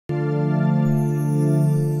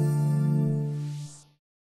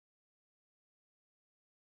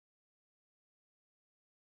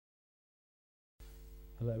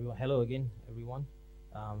Hello everyone. Hello again, everyone.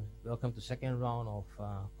 Welcome to second round of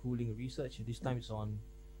cooling research. This time it's on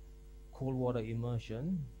cold water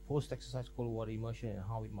immersion, post-exercise cold water immersion, and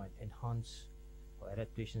how it might enhance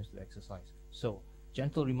adaptations to exercise. So,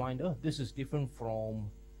 gentle reminder: this is different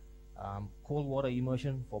from cold water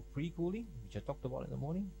immersion for pre-cooling, which I talked about in the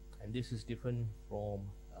morning, and this is different from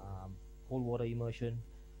cold water immersion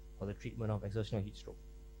for the treatment of exertional heat stroke,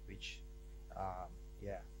 which,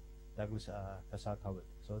 Douglas Kassar covered.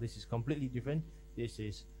 So this is completely different. This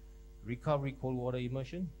is recovery cold water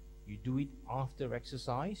immersion. You do it after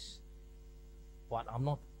exercise, but I'm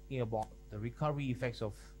not talking about the recovery effects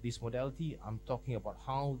of this modality. I'm talking about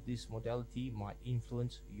how this modality might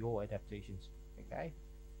influence your adaptations. Okay.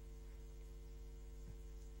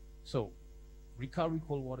 So, recovery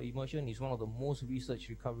cold water immersion is one of the most researched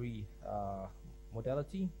recovery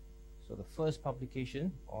modality. So the first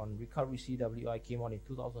publication on recovery CWI came out in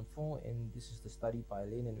 2004, and this is the study by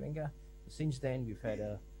Lane and Wenger. Since then, we've had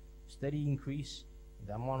a steady increase in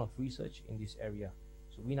the amount of research in this area.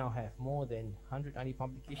 So we now have more than 190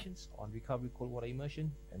 publications on recovery cold water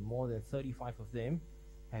immersion, and more than 35 of them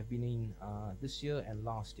have been in this year and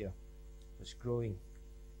last year. It's growing.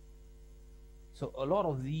 So a lot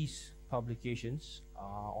of these publications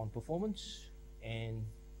are on performance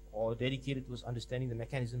or dedicated towards understanding the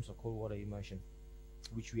mechanisms of cold water immersion,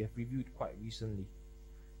 which we have reviewed quite recently.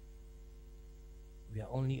 We are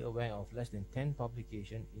only aware of less than 10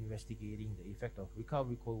 publications investigating the effect of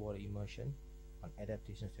recovery cold water immersion on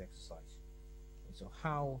adaptations to exercise. And so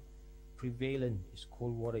how prevalent is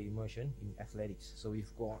cold water immersion in athletics? So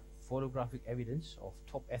we've got photographic evidence of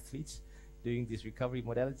top athletes doing this recovery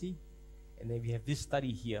modality, and then we have this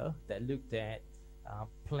study here that looked at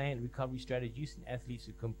planned recovery strategies in athletes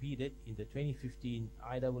who competed in the 2015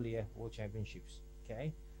 IAAF World Championships.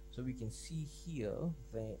 Okay, so we can see here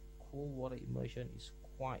that cold water immersion is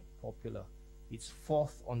quite popular. It's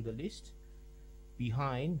fourth on the list,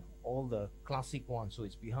 behind all the classic ones. So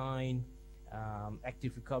it's behind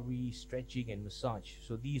active recovery, stretching, and massage.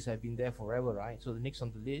 So these have been there forever, right? So the next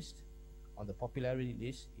on the list, on the popularity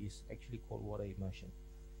list, is actually cold water immersion.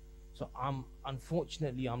 So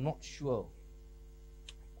unfortunately, I'm not sure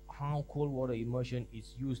how cold water immersion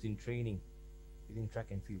is used in training within track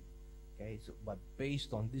and field. Okay, so but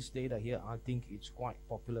based on this data here, I think it's quite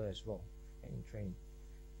popular as well in training.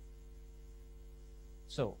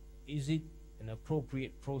 So is it an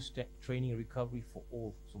appropriate pro-step training recovery for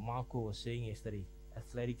all? So Marco was saying yesterday,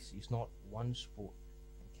 athletics is not one sport,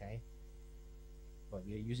 okay, but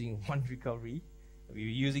we are using one recovery. We're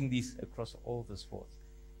using this across all the sports.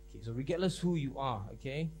 Okay, so regardless who you are,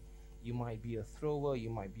 okay, you might be a thrower, you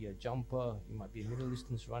might be a jumper, you might be a middle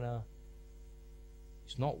distance runner.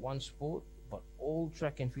 It's not one sport, but all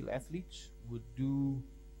track and field athletes would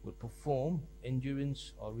perform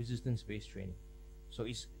endurance or resistance based training. So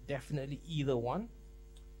it's definitely either one,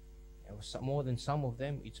 and more than some of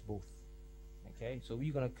them, it's both. Okay, so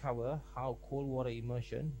we're going to cover how cold water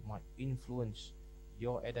immersion might influence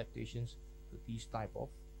your adaptations to these type of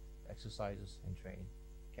exercises and training.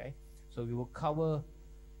 Okay, so we will cover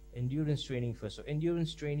endurance training first. So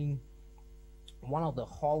endurance training, one of the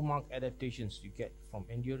hallmark adaptations you get from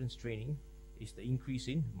endurance training is the increase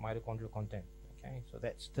in mitochondrial content. Okay, so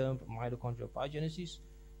that's termed mitochondrial biogenesis,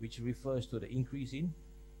 which refers to the increase in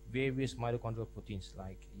various mitochondrial proteins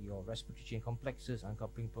like your respiratory chain complexes,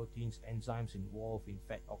 uncoupling proteins, enzymes involved in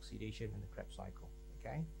fat oxidation and the Krebs cycle.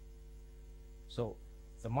 Okay, so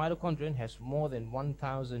the mitochondrion has more than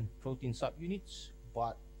 1,000 protein subunits,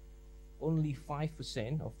 but only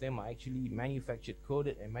 5% of them are actually manufactured,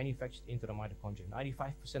 coded, and manufactured into the mitochondria.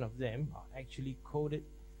 95% of them are actually coded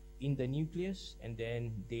in the nucleus, and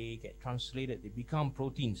then they get translated, they become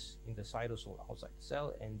proteins in the cytosol outside the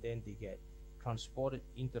cell, and then they get transported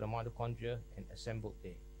into the mitochondria and assembled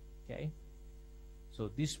there. Okay,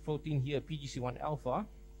 so this protein here, PGC1 alpha,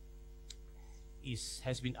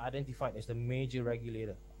 has been identified as the major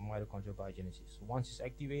regulator of mitochondrial biogenesis. So once it's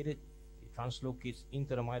activated, it translocates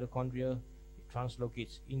into the mitochondria, it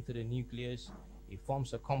translocates into the nucleus, it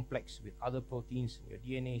forms a complex with other proteins in your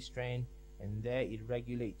DNA strand, and there it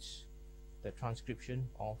regulates the transcription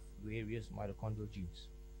of various mitochondrial genes.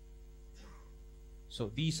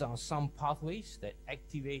 So these are some pathways that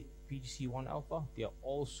activate PGC1 alpha. They are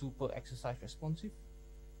all super exercise responsive.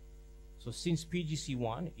 So since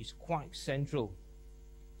PGC1 is quite central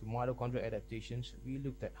to mitochondrial adaptations, we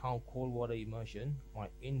looked at how cold water immersion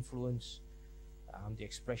might influence the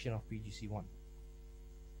expression of PGC1.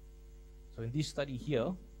 So in this study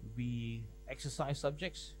here, we exercise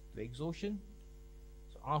subjects to exhaustion.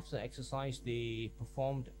 So after exercise, they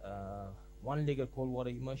performed one-legged cold water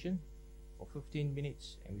immersion for 15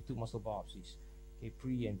 minutes, and we took muscle biopsies, okay,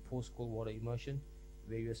 pre and post cold water immersion,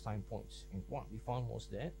 various time points. And what we found was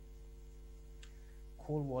that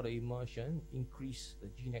cold water immersion increased the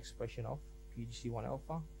gene expression of PGC1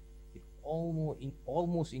 alpha. It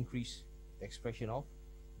almost increased the expression of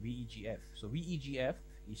VEGF. So VEGF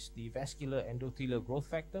is the vascular endothelial growth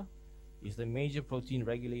factor, is the major protein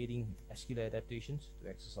regulating vascular adaptations to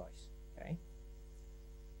exercise. Okay.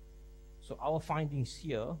 So our findings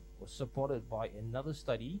here were supported by another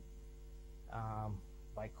study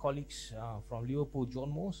by colleagues from Liverpool John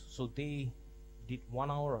Moores. So they did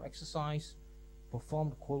 1 hour of exercise,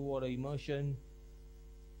 performed cold water immersion,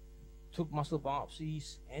 took muscle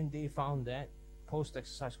biopsies, and they found that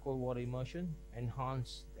post-exercise cold water immersion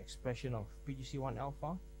enhanced the expression of PGC1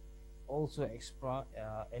 alpha, also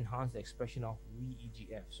enhanced the expression of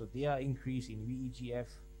VEGF. So their increase in VEGF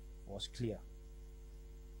was clear.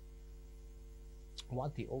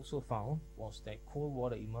 What they also found was that cold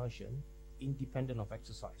water immersion, independent of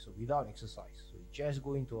exercise, so without exercise, so you just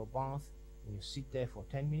go into a bath and you sit there for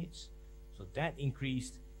 10 minutes, so that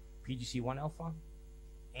increased PGC1 alpha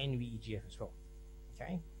and VEGF as well.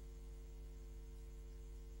 Okay.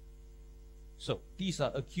 So these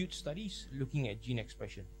are acute studies looking at gene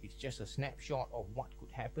expression. It's just a snapshot of what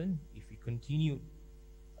could happen if we continued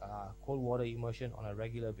cold water immersion on a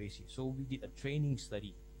regular basis. So we did a training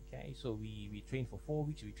study. Okay, so we trained for 4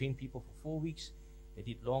 weeks. We trained people for 4 weeks. They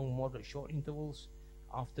did long, moderate, short intervals.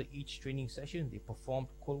 After each training session, they performed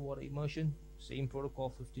cold water immersion, same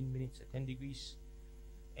protocol, 15 minutes at 10 degrees.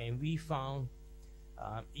 And we found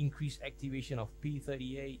increased activation of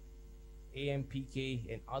P38,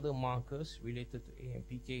 AMPK, and other markers related to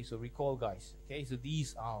AMPK. So recall, guys, okay, so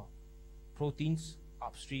these are proteins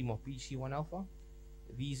upstream of PGC1 alpha.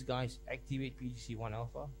 These guys activate PGC1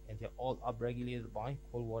 alpha, and they're all upregulated by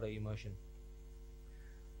cold water immersion.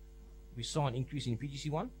 We saw an increase in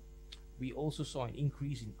PGC1. We also saw an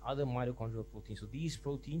increase in other mitochondrial proteins. So these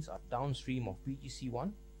proteins are downstream of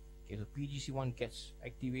PGC1. Okay, so PGC1 gets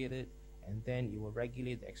activated, and then it will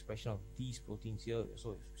regulate the expression of these proteins here. So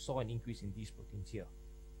we saw an increase in these proteins here.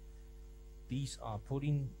 These are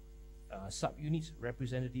protein subunits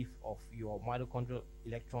representative of your mitochondrial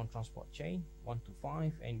electron transport chain 1 to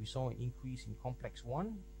 5, and we saw an increase in complex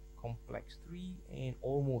 1, complex 3, and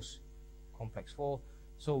almost complex 4.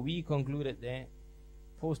 So we concluded that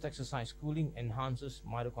post-exercise cooling enhances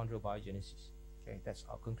mitochondrial biogenesis. Okay, that's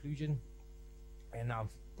our conclusion. And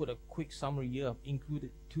I've put a quick summary here. I've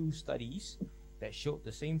included 2 studies that showed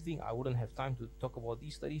the same thing. I wouldn't have time to talk about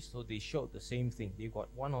these studies, so they showed the same thing. They got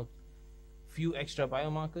one or few extra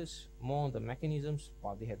biomarkers, more on the mechanisms,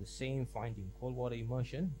 but they had the same finding: cold water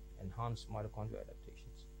immersion enhanced mitochondrial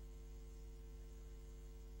adaptations.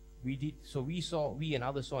 We and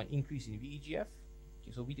others saw an increase in VEGF.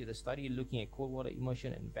 Okay, so we did a study looking at cold water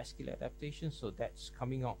immersion and vascular adaptation, so that's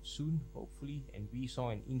coming out soon, hopefully, and we saw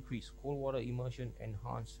an increase: cold water immersion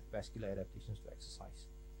enhanced vascular adaptations to exercise.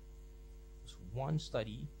 There's one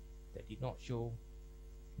study that did not show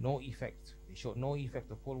no effect. They showed no effect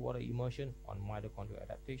of cold water immersion on mitochondrial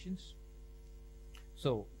adaptations.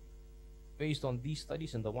 So based on these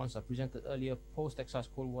studies and the ones I presented earlier, post-exercise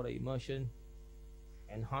cold water immersion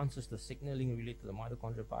enhances the signaling related to the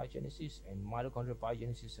mitochondrial biogenesis and mitochondrial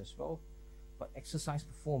biogenesis as well, but exercise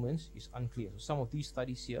performance is unclear. So some of these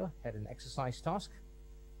studies here had an exercise task.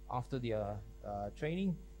 After their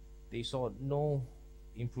training, they saw no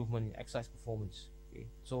improvement in exercise performance. Okay,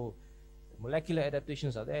 so molecular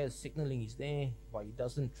adaptations are there, signaling is there, but it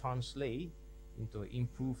doesn't translate into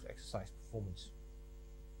improved exercise performance.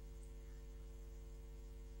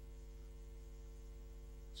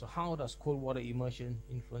 So how does cold water immersion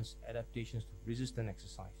influence adaptations to resistant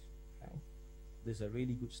exercise? Okay. There's a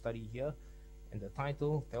really good study here, and the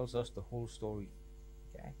title tells us the whole story.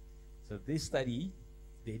 Okay. So this study,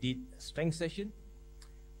 they did a strength session,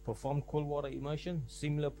 performed cold water immersion,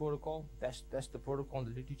 similar protocol, that's the protocol in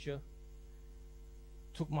the literature,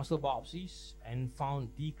 took muscle biopsies and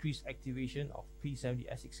found decreased activation of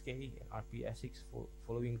P70S6K and RPS6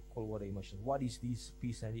 following cold water immersion. What is this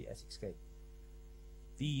P70S6K?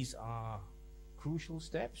 These are crucial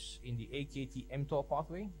steps in the AKT-mTOR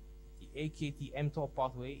pathway. The AKT-mTOR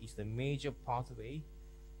pathway is the major pathway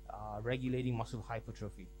regulating muscle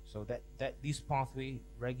hypertrophy. So this pathway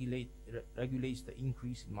regulates the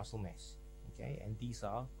increase in muscle mass. Okay, and these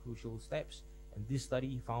are crucial steps. And this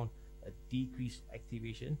study found a decreased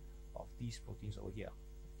activation of these proteins over here.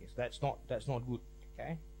 Okay, so that's not good.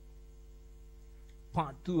 Okay.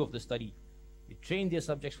 Part 2 of the study. They trained their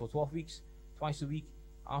subjects for 12 weeks, twice a week.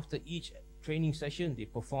 After each training session, they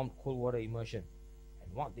performed cold water immersion.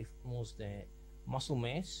 And what they found was that muscle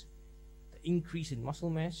mass, the increase in muscle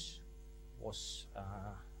mass was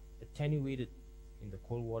attenuated in the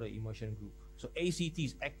cold water immersion group. So ACT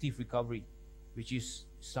is active recovery, which is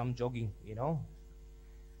some jogging,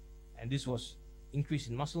 and this was increase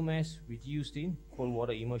in muscle mass reduced in cold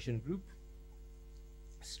water immersion group.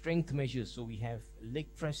 Strength measures, so we have leg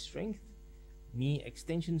press strength, knee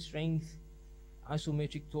extension strength,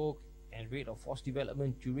 isometric torque, and rate of force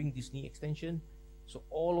development during this knee extension. So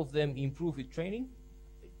all of them improve with training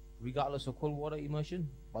regardless of cold water immersion,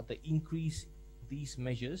 but the increase these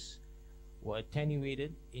measures were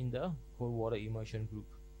attenuated in the cold water immersion group.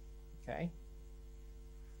 Okay.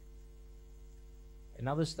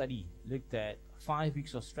 Another study looked at 5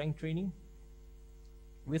 weeks of strength training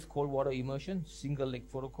with cold water immersion, single leg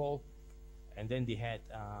protocol, and then they had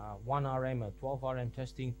 1 RM or 12 RM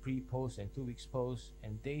testing pre, post, and 2 weeks post,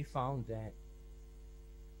 and they found that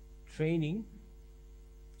training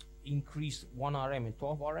increased 1 RM and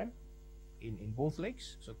 12 RM in both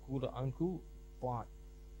legs, so cool or uncool, but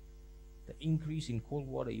the increase in cold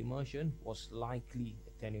water immersion was likely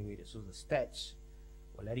attenuated. So the stats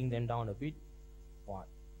were letting them down a bit, but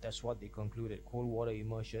that's what they concluded. Cold water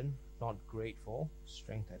immersion not great for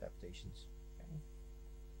strength adaptations. Okay.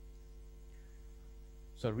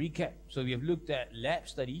 So recap. So we have looked at lab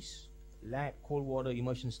studies, lab cold water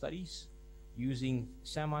immersion studies using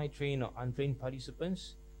semi-trained or untrained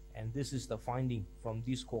participants, and this is the finding from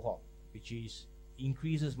this cohort, which is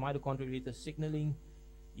increases mitochondrial-related signaling,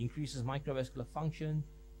 increases microvascular function,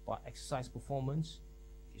 but exercise performance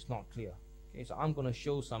is not clear. Okay, so I'm going to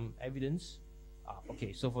show some evidence.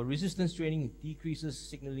 Okay, so for resistance training, it decreases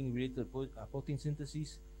signaling related to protein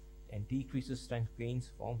synthesis and decreases strength gains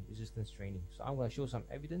from resistance training. So I'm going to show some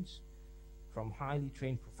evidence from highly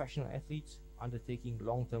trained professional athletes undertaking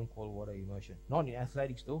long-term cold water immersion. Not in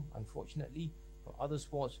athletics though, unfortunately, for other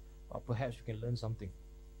sports, but perhaps we can learn something.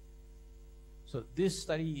 So this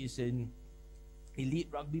study is in elite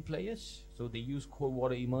rugby players. So they use cold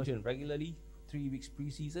water immersion regularly, 3 weeks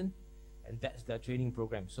pre-season, and that's their training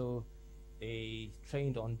program. So they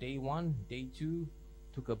trained on day 1, day 2,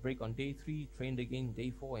 took a break on day 3, trained again day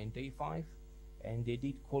 4 and day 5, and they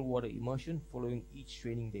did cold water immersion following each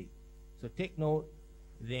training day. So take note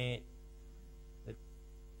that it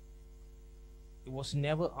was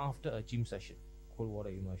never after a gym session, cold water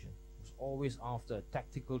immersion. It was always after a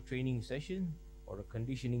tactical training session or a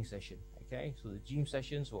conditioning session. Okay, so the gym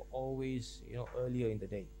sessions were always earlier in the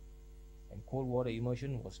day, and cold water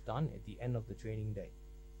immersion was done at the end of the training day.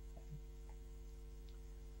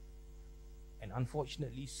 And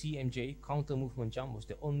unfortunately, CMJ, counter movement jump, was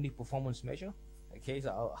the only performance measure. Okay,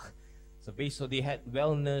 so they had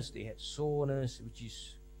wellness, they had soreness, which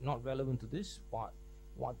is not relevant to this, but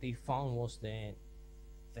what they found was that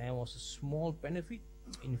there was a small benefit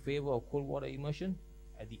in favor of cold water immersion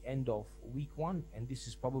at the end of week 1, and this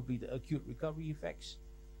is probably the acute recovery effects,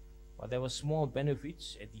 but there were small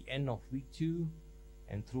benefits at the end of week 2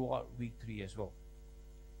 and throughout week 3 as well.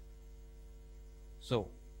 So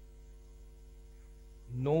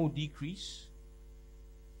no decrease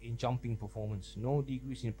in jumping performance, no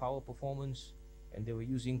decrease in power performance, and they were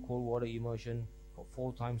using cold water immersion for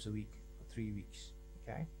 4 times a week for 3 weeks.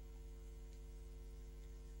 Okay.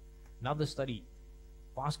 Another study,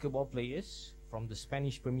 basketball players from the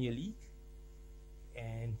Spanish Premier League,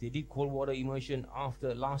 and they did cold water immersion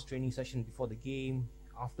after last training session before the game.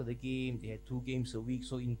 After the game, they had 2 games a week,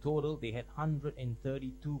 so in total they had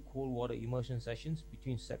 132 cold water immersion sessions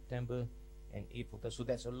between September and April. So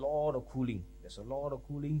that's a lot of cooling. There's a lot of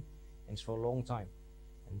cooling, and it's for a long time.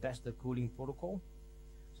 And that's the cooling protocol.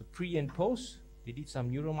 So pre and post, they did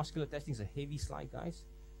some neuromuscular testing. It's a heavy slide, guys.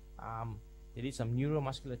 They did some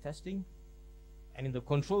neuromuscular testing, and in the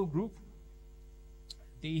control group,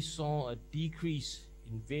 they saw a decrease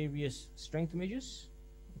in various strength measures.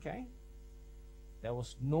 Okay, there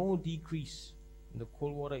was no decrease in the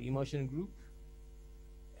cold water immersion group.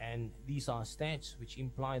 And these are stats which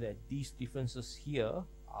imply that these differences here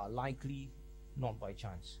are likely not by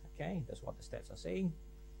chance. Okay, that's what the stats are saying.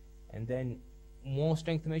 And then more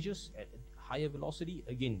strength measures at higher velocity,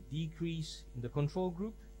 again decrease in the control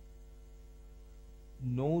group,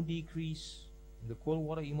 no decrease in the cold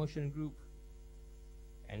water immersion group,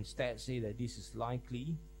 and stats say that this is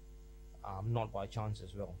likely not by chance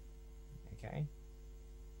as well. Okay,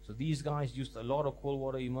 so these guys used a lot of cold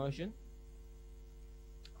water immersion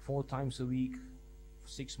 4 times a week for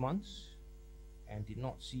 6 months and did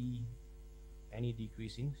not see any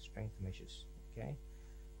decrease in strength measures. Okay,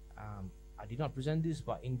 I did not present this,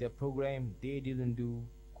 but in their program they didn't do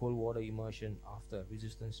cold water immersion after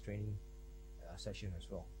resistance training session as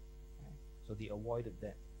well. Okay? So they avoided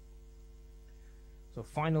that. So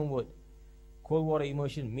final word, cold water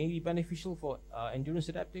immersion may be beneficial for endurance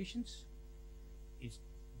adaptations. It's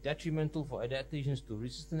detrimental for adaptations to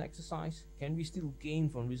resistance exercise. Can we still gain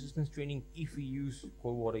from resistance training if we use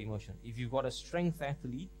cold water immersion? If you've got a strength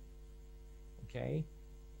athlete, okay,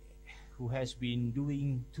 who has been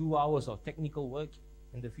doing 2 hours of technical work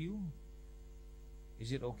in the field,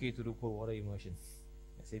 is it okay to do cold water immersion?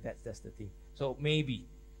 I say that's the thing. So maybe.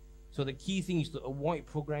 So the key thing is to avoid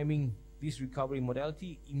programming this recovery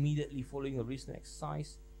modality immediately following a resistance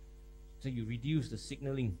exercise. So you reduce the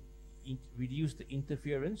signaling, reduce the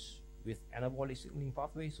interference with anabolic signaling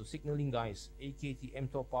pathways. So signaling guys, AKT,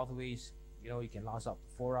 mTOR pathways, you know, you can last up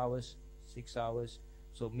to 4 hours, 6 hours.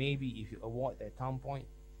 So maybe if you avoid that time point,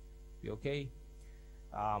 be okay.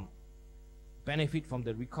 Benefit from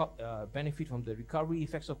the recovery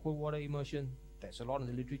effects of cold water immersion. There's a lot in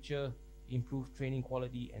the literature. Improve training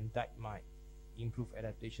quality, and that might improve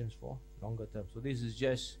adaptations for longer term. So this is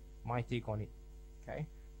just my take on it. Okay,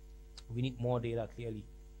 we need more data clearly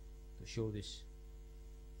to show this.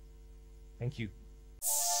 Thank you.